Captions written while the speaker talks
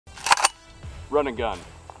run and gun.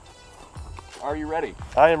 Are you ready?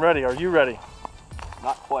 I am ready. Are you ready?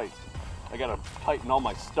 Not quite. I gotta tighten all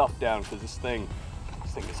my stuff down because this thing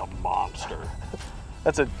is a monster.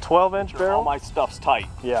 That's a 12-inch barrel? All my stuff's tight.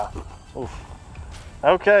 Yeah. Oof.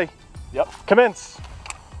 Okay. Yep. Commence.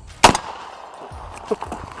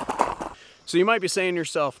 So you might be saying to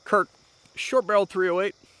yourself, Kurt, short barrel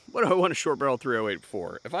 308? What do I want a short barrel 308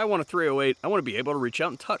 for? If I want a 308, I want to be able to reach out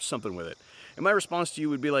and touch something with it. And my response to you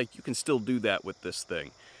would be like, you can still do that with this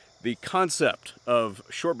thing. The concept of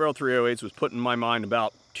short barrel 308s was put in my mind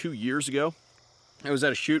about 2 years ago. I was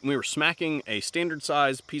at a shoot and we were smacking a standard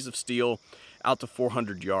size piece of steel out to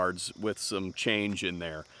 400 yards with some change in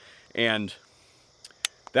there. And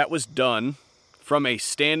that was done from a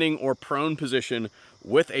standing or prone position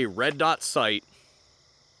with a red dot sight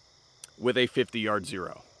with a 50-yard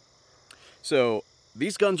zero. So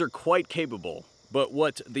these guns are quite capable, but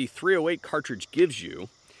what the 308 cartridge gives you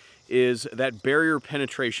is that barrier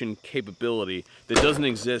penetration capability that doesn't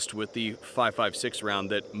exist with the 5.56 round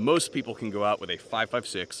that most people can go out with a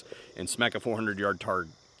 5.56 and smack a 400-yard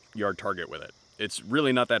target with it. It's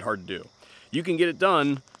really not that hard to do. You can get it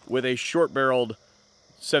done with a short-barreled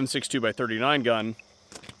 7.62x39 gun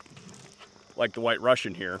like the White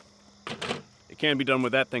Russian here. It can be done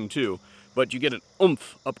with that thing too, but you get an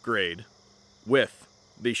oomph upgrade with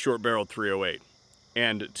the short-barreled 308.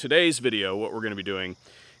 And today's video, what we're going to be doing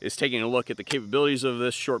is taking a look at the capabilities of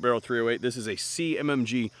this short barrel 308. This is a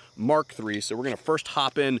CMMG MK3, so we're going to first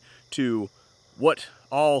hop in to what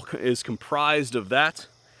all is comprised of that.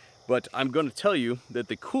 But I'm going to tell you that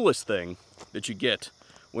the coolest thing that you get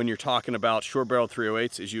when you're talking about short barrel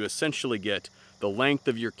 308s is you essentially get the length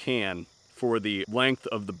of your can for the length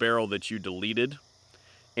of the barrel that you deleted,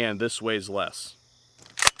 and this weighs less.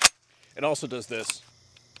 It also does this.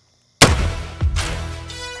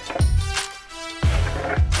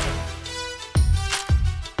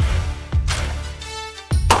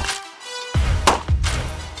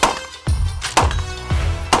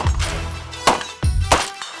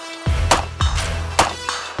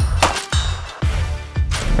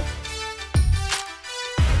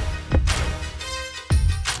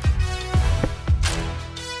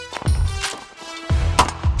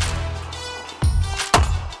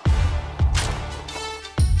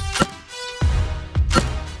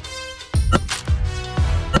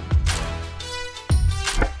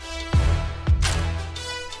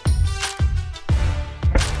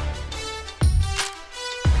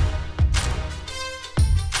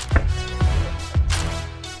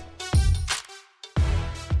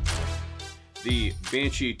 The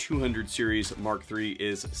Banshee 200 series Mark III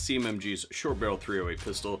is CMMG's short barrel 308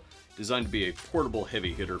 pistol, designed to be a portable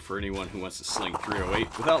heavy hitter for anyone who wants to sling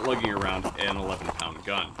 308 without lugging around an 11-pound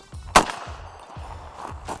gun.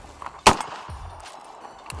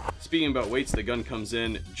 Speaking about weights, the gun comes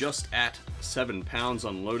in just at 7 pounds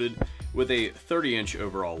unloaded with a 30-inch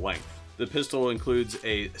overall length. The pistol includes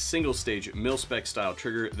a single-stage mil-spec style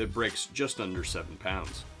trigger that breaks just under 7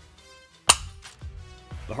 pounds.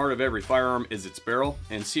 The heart of every firearm is its barrel,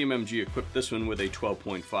 and CMMG equipped this one with a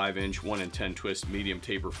 12.5-inch 1-in-10 twist medium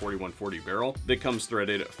taper 4140 barrel that comes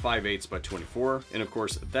threaded 5/8x24, and of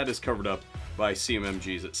course that is covered up by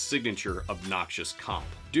CMMG's signature obnoxious comp.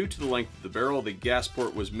 Due to the length of the barrel, the gas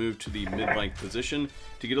port was moved to the mid-length position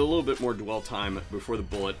to get a little bit more dwell time before the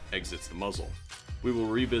bullet exits the muzzle. We will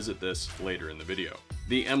revisit this later in the video.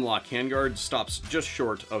 The M-LOK handguard stops just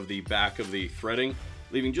short of the back of the threading,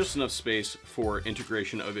 leaving just enough space for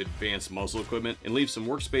integration of advanced muzzle equipment and leaves some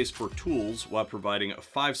workspace for tools while providing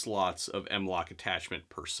 5 slots of M-LOK attachment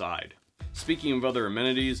per side. Speaking of other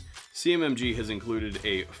amenities, CMMG has included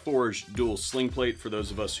a forged dual sling plate for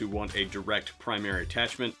those of us who want a direct primary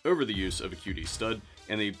attachment over the use of a QD stud,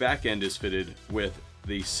 and the back end is fitted with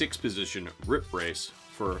the 6-position rip brace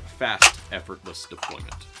for fast, effortless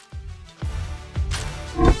deployment.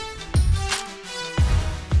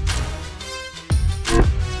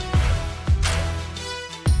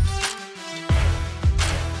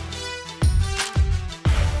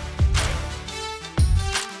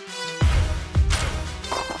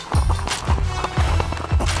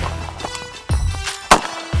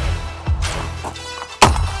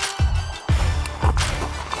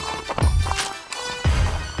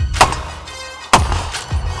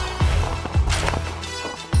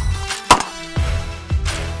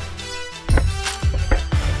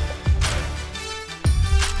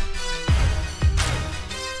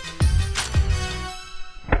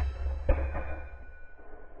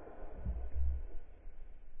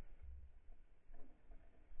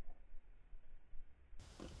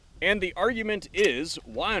 And the argument is,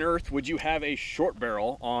 why on earth would you have a short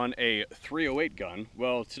barrel on a 308 gun?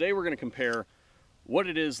 Well, today we're going to compare what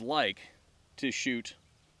it is like to shoot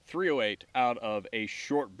 308 out of a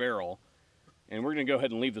short barrel. And we're going to go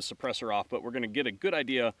ahead and leave the suppressor off, but we're going to get a good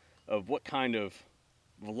idea of what kind of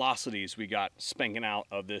velocities we got spanking out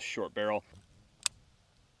of this short barrel.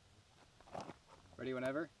 Ready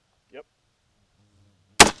whenever? Yep.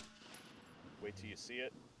 Wait till you see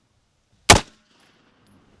it.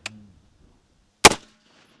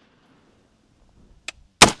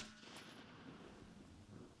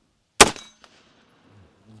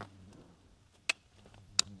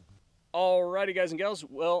 Alrighty guys and gals,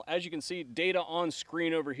 well, as you can see, data on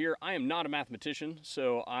screen over here. I am not a mathematician,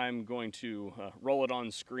 so I'm going to roll it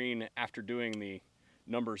on screen after doing the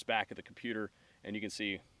numbers back at the computer, and you can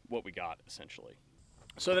see what we got essentially.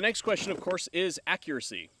 So the next question, of course, is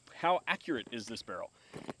accuracy. How accurate is this barrel?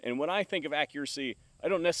 And when I think of accuracy, I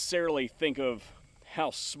don't necessarily think of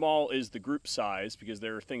how small is the group size, because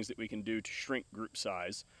there are things that we can do to shrink group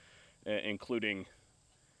size, including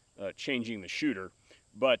changing the shooter.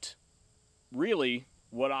 But really,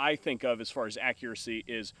 what I think of as far as accuracy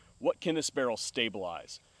is what can this barrel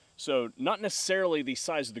stabilize? So not necessarily the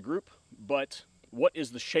size of the group, but what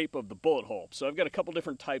is the shape of the bullet hole? So I've got a couple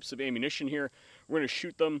different types of ammunition here. We're going to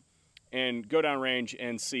shoot them and go down range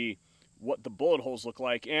and see what the bullet holes look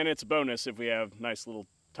like. And it's a bonus if we have nice little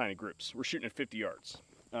tiny groups. We're shooting at 50 yards.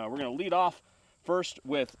 We're going to lead off first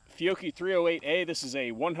with Fiocchi 308A. This is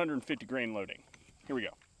a 150 grain loading. Here we go.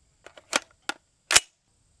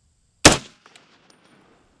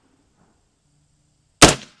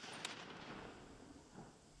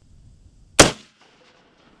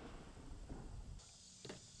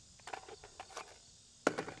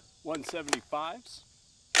 .175s.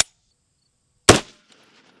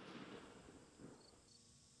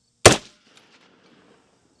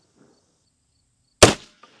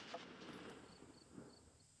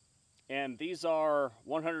 And these are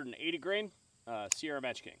 180 grain Sierra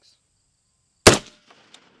Match Kings.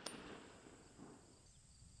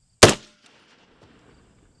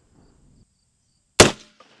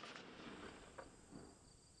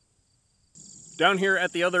 Down here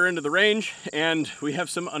at the other end of the range, and we have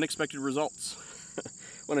some unexpected results.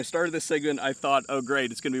 When I started this segment, I thought, oh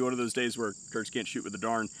great, it's gonna be one of those days where Kurtz can't shoot with a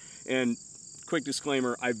darn. And quick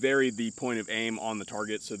disclaimer, I varied the point of aim on the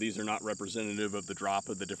target, so these are not representative of the drop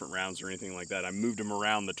of the different rounds or anything like that. I moved them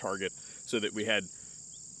around the target so that we had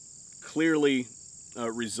clearly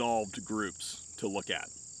resolved groups to look at.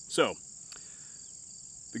 So,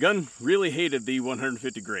 the gun really hated the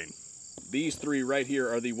 150 grain. These three right here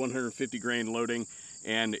are the 150 grain loading,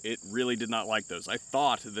 and it really did not like those. I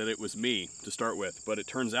thought that it was me to start with, but it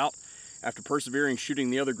turns out, after persevering shooting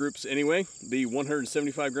the other groups anyway, the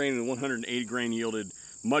 175 grain and 180 grain yielded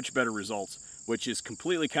much better results, which is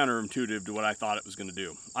completely counterintuitive to what I thought it was going to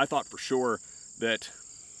do. I thought for sure that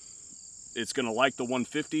it's going to like the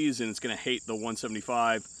 150s and it's going to hate the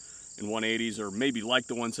 175 and 180s, or maybe like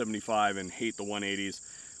the 175 and hate the 180s.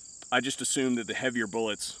 I just assumed that the heavier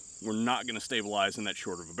bullets were not going to stabilize in that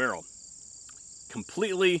short of a barrel.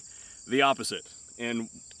 Completely the opposite. And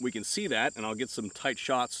we can see that, and I'll get some tight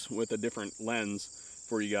shots with a different lens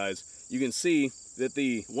for you guys. You can see that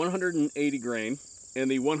the 180 grain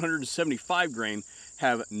and the 175 grain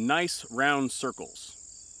have nice round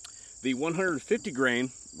circles. The 150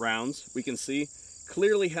 grain rounds, we can see,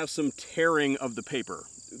 clearly have some tearing of the paper.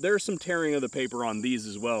 There's some tearing of the paper on these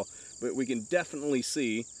as well, but we can definitely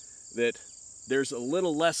see that there's a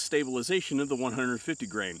little less stabilization of the 150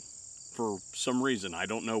 grain for some reason. I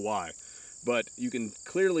don't know why. But you can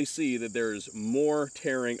clearly see that there's more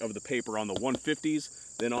tearing of the paper on the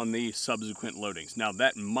 150s than on the subsequent loadings. Now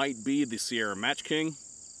that might be the Sierra Match King.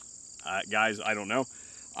 Guys, I don't know.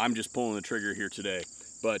 I'm just pulling the trigger here today.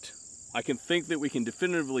 But I can think that we can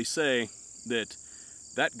definitively say that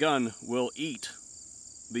that gun will eat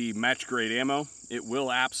the match grade ammo. It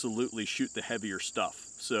will absolutely shoot the heavier stuff.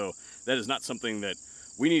 So that is not something that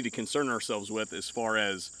we need to concern ourselves with as far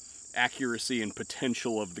as accuracy and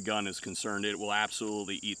potential of the gun is concerned. It will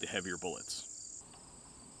absolutely eat the heavier bullets.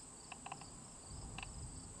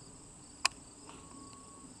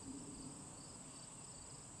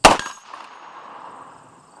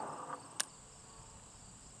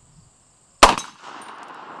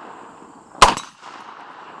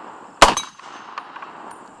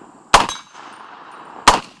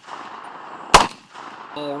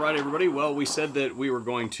 Alright everybody, well we said that we were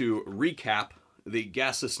going to recap the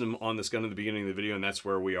gas system on this gun at the beginning of the video, and that's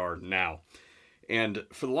where we are now. And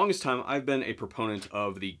for the longest time I've been a proponent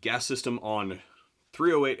of the gas system on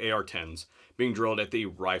 308 AR-10s being drilled at the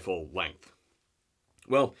rifle length.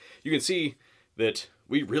 Well, you can see that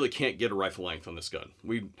we really can't get a rifle length on this gun.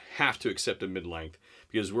 We have to accept a mid-length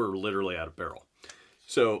because we're literally out of barrel.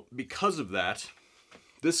 So because of that,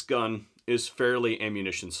 this gun is fairly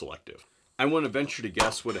ammunition selective. I want to venture to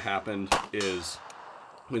guess what happened is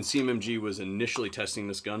when CMMG was initially testing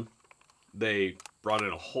this gun, they brought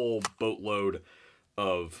in a whole boatload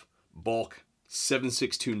of bulk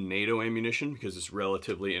 7.62 NATO ammunition because it's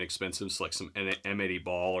relatively inexpensive. It's like some M80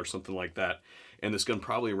 ball or something like that. And this gun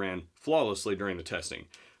probably ran flawlessly during the testing.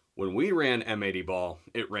 When we ran M80 ball,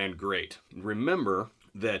 it ran great. Remember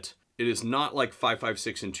that it is not like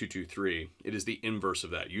 5.56 and 2.23. It is the inverse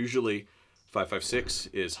of that. Usually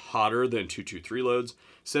 5.56 is hotter than 2.23 loads.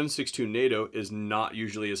 7.62 NATO is not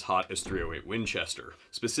usually as hot as 308 Winchester.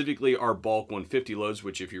 Specifically our bulk 150 loads,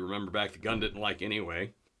 which if you remember back, the gun didn't like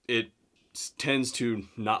anyway, it tends to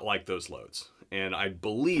not like those loads. And I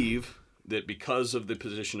believe that because of the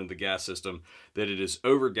position of the gas system, that it is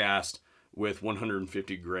overgassed with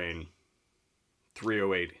 150 grain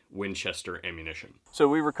 308 Winchester ammunition. So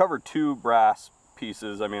we recovered 2 brass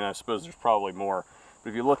pieces. I mean, I suppose there's probably more,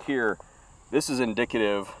 but if you look here, this is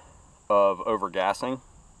indicative of overgassing.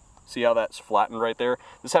 See how that's flattened right there?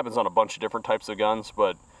 This happens on a bunch of different types of guns,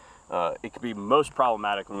 but it can be most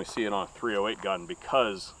problematic when we see it on a 308 gun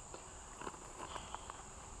because,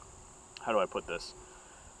 how do I put this?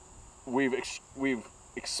 We've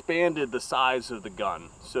expanded the size of the gun,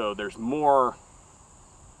 so there's more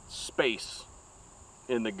space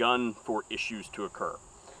in the gun for issues to occur.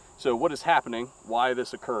 So what is happening, why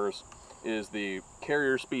this occurs, is the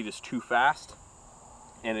carrier speed is too fast,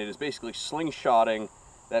 and it is basically slingshotting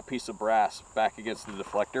that piece of brass back against the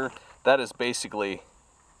deflector. That is basically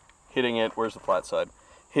hitting it, where's the flat side?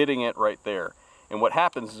 Hitting it right there. And what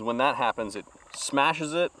happens is when that happens, it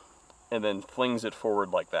smashes it and then flings it forward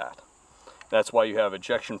like that. That's why you have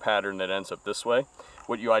ejection pattern that ends up this way.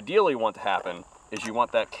 What you ideally want to happen is you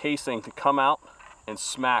want that casing to come out and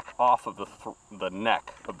smack off of the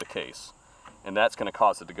neck of the case. And that's going to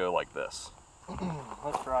cause it to go like this.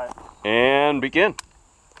 Let's try it. And begin.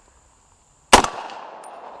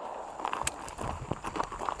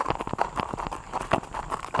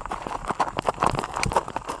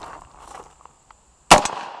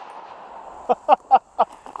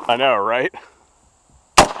 I know, right?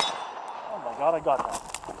 Oh my God, I got that.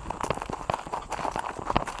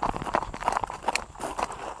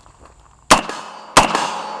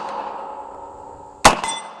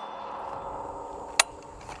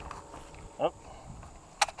 Oh.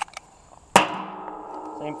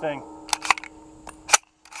 Same thing.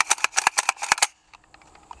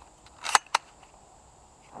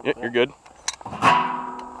 Yeah, you're good.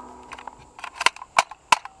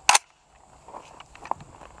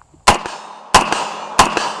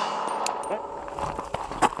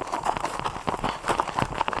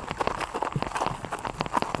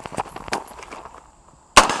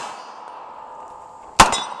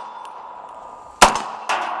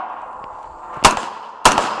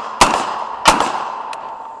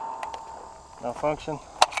 Malfunction.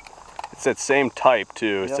 It's that same type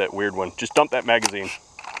too. It's Yep. that weird one. Just dump that magazine.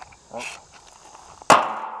 Oh.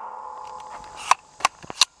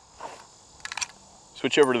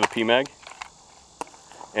 Switch over to the PMag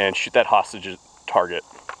and shoot that hostage target.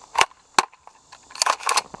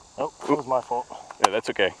 Oh, that was my fault. Yeah, that's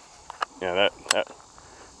okay. Yeah,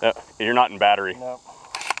 that you're not in battery. No.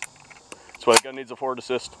 That's why the gun needs a forward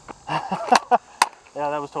assist. Yeah,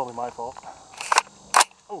 that was totally my fault.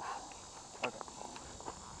 Oh. Okay.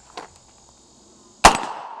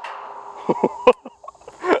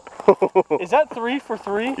 Is that 3 for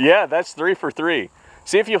 3? Yeah, that's 3 for 3.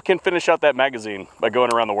 See if you can finish out that magazine by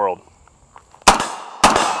going around the world.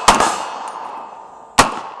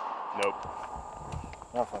 Nope.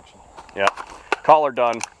 Malfunction. Yeah. Collar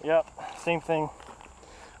done. Yep, same thing.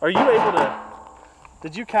 Are you able to,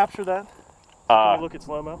 did you capture that? Can we look at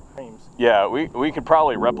slow-mo? Yeah, we could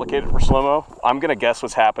probably replicate it for slow-mo. I'm gonna guess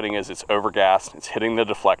what's happening is it's overgassed, it's hitting the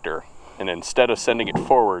deflector, and instead of sending it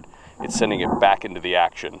forward, it's sending it back into the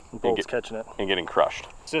action. Bolt's catching it. And getting crushed.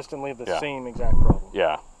 Consistently the same exact problem.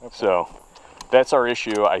 Yeah, okay. So that's our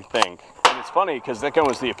issue, I think. And it's funny, because that gun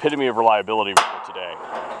was the epitome of reliability for today.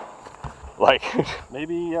 Like...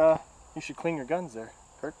 Maybe you should clean your guns there,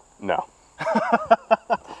 Kurt. No.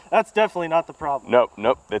 That's definitely not the problem. Nope,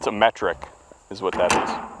 nope, it's a metric, is what that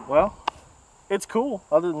is. Well, it's cool,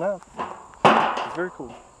 other than that. It's very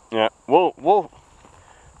cool. Yeah,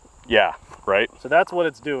 yeah, right? So that's what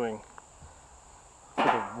it's doing for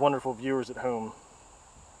the wonderful viewers at home.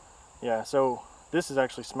 Yeah, so this is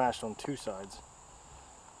actually smashed on 2 sides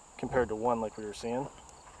compared to 1 like we were seeing.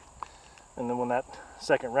 And then when that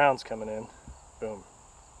second round's coming in, boom.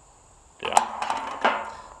 Yeah.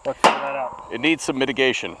 Let's figure that out. It needs some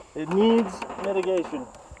mitigation. It needs mitigation.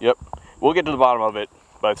 Yep. We'll get to the bottom of it.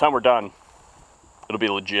 By the time we're done, it'll be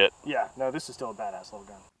legit. Yeah, no, this is still a badass little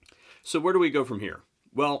gun. So where do we go from here?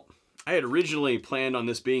 Well, I had originally planned on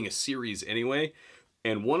this being a series anyway,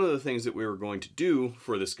 and one of the things that we were going to do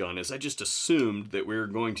for this gun is I just assumed that we were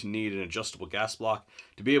going to need an adjustable gas block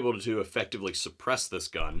to be able to effectively suppress this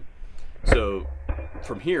gun. So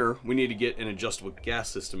from here, we need to get an adjustable gas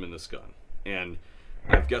system in this gun. And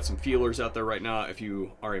I've got some feelers out there right now. If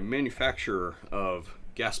you are a manufacturer of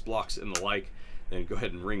gas blocks and the like, then go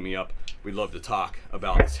ahead and ring me up. We'd love to talk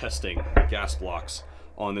about testing gas blocks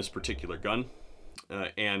on this particular gun.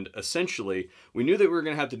 And essentially, we knew that we were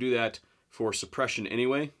going to have to do that for suppression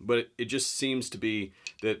anyway, but it just seems to be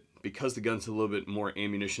that because the gun's a little bit more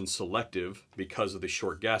ammunition selective because of the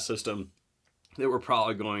short gas system, that we're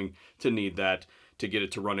probably going to need that to get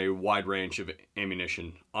it to run a wide range of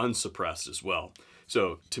ammunition unsuppressed as well.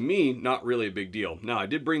 So to me, not really a big deal. Now, I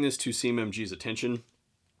did bring this to CMMG's attention,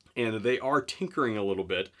 and they are tinkering a little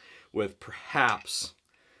bit with perhaps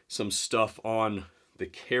some stuff on the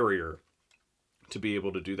carrier to be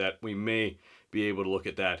able to do that. We may be able to look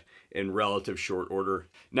at that in relative short order.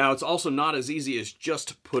 Now, it's also not as easy as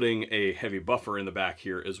just putting a heavy buffer in the back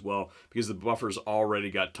here as well, because the buffer's already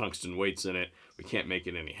got tungsten weights in it. We can't make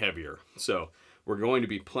it any heavier. So we're going to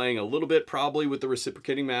be playing a little bit probably with the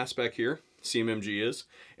reciprocating mass back here, CMMG is,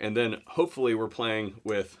 and then hopefully we're playing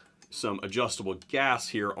with some adjustable gas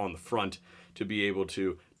here on the front to be able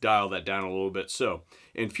to dial that down a little bit. So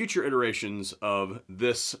in future iterations of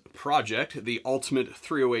this project, the Ultimate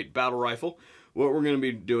 308 Battle Rifle, what we're going to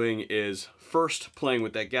be doing is first playing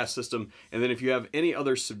with that gas system, and then if you have any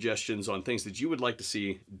other suggestions on things that you would like to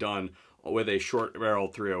see done with a short barrel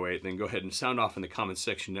 308, then go ahead and sound off in the comments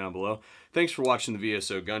section down below. Thanks for watching the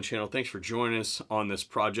VSO Gun Channel. Thanks for joining us on this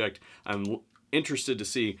project. I'm interested to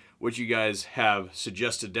see what you guys have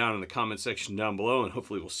suggested down in the comment section down below, and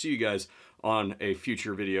hopefully we'll see you guys on a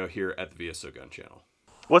future video here at the VSO Gun Channel.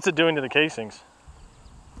 What's it doing to the casings?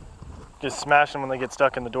 Just smash them when they get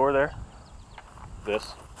stuck in the door there?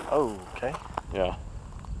 This. Oh, okay. Yeah.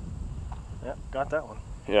 Yeah, got that one.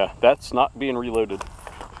 Yeah, that's not being reloaded.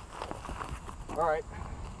 All right.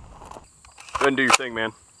 Go ahead and do your thing,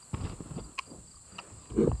 man.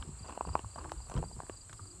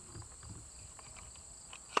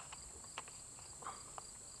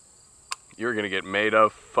 You're gonna get made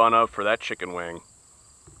of fun of for that chicken wing.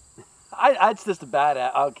 It's just a bad,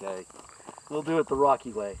 okay. We'll do it the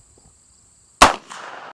Rocky way.